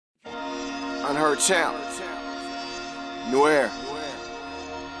Unheard champ. Unheard.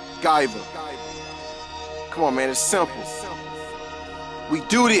 Gyva. Come on, man, it's simple. We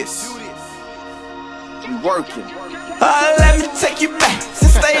do this. We working. Let me take you back,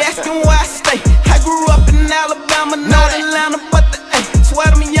 since they asking where I stay. I grew up in Alabama, not Atlanta, but the A. Swear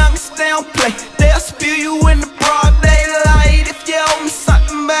them youngsters, they don't play. They'll spill you in the broad daylight. If you owe me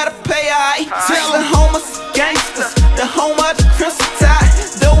something, better pay, alright. Tell the homies, gangsters, the home of the crimson tide.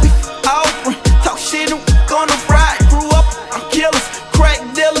 Though we offering, talk shit and we gonna ride. Grew up on killers, crack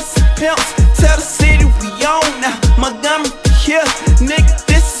dealers, pimps. Tell the city we own now. Montgomery here, nigga,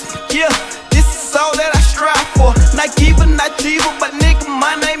 this is my year. This is all that I strive for. Not Gyva, not Gyva, but nigga,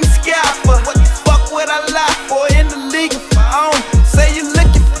 my name is Gyva. What the fuck would I lie for in the league if I own? Say you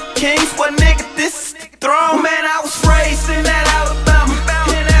looking for kings, but nigga, this is the throne. Man, I was raised in that Alabama,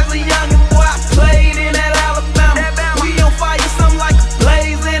 and as a youngin' boy, I played in that Alabama. We on fire, something like a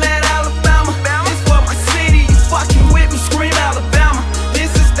blaze in that Alabama. This for my city, you fucking with me, scream Alabama. This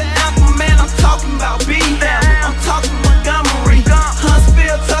is the anthem, man, I'm talking about B-Ham. I'm talking Montgomery,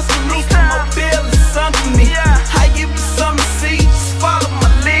 Huntsville, Tuscaloosa, Mobile, and something me. I give you something to see, just follow my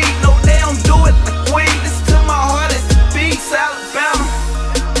lead. No, they don't do it like we. This to my heart as the beats, Alabama.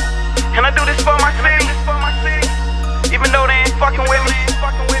 And I do this for my city, even though they ain't fucking with me.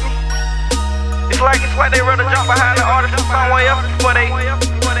 It's like they rather jump behind the artist in some way else before they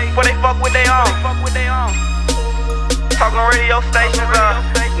fuck with their own. Talking radio stations,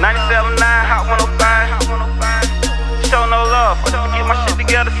 97.9, Hot 105. Show no love. Get my shit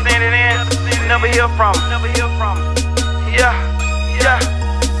together, send it in. Never hear from 'em. Yeah.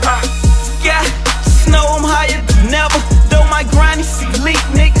 Just know I'm higher than ever. Though my grind is elite,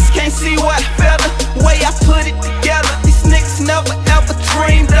 niggas can't see what I felt. The way I put it together, these niggas never ever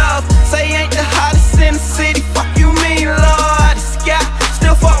dreamed of. Say ain't the hottest in the city, fuck you mean, Lord. This guy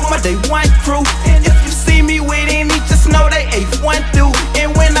still fuck with my day one crew. And if you see me with any, just know they A1 through.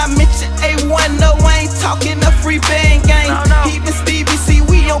 And when I mention A1, no, I ain't talking a free band gang. Even Stevie C,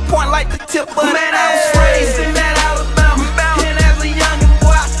 we on point like the tip of the man, I was raised in that Alabama, and as a youngin'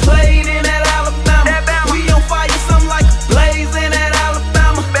 boy, I played in that Alabama. We on fire, something like a blaze in that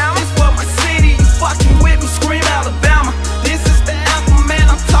Alabama. This for my city, you fucking with me, scream Alabama. This is the anthem, man,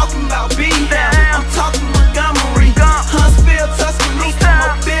 I'm talking about B-Ham. I'm talking Montgomery, Huntsville, Tuscaloosa,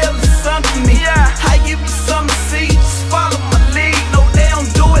 Mobile, and something me. I give you something to see, just follow my lead. No, they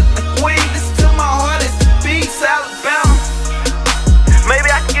don't do it like we. This to my heart as the beats, Alabama. Maybe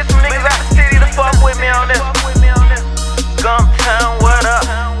I can get some niggas out the city to fuck with me on this. Gumptown, what up?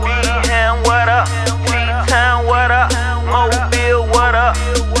 B-Ham, what up? T-Town, what up? Mobile, what up?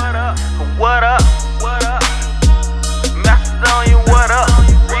 What up? Macedonia, what up?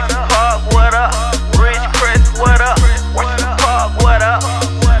 Reason Park, what up? Ridgecrest, what up? Washington Park, what up?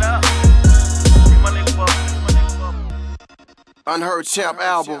 Unheard champ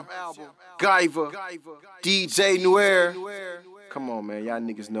album. Gyva. DJ Unheard. Come on, man. Y'all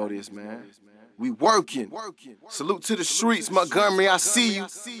niggas know this, man. We working. Salute to the streets, Montgomery, I see you.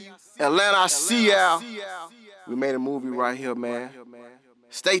 Atlanta, I see y'all. We made a movie right here, man.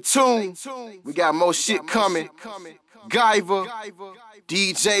 Stay tuned. We got more shit coming. Gyva,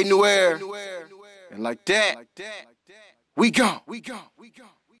 DJ Unheard. And like that, we gone.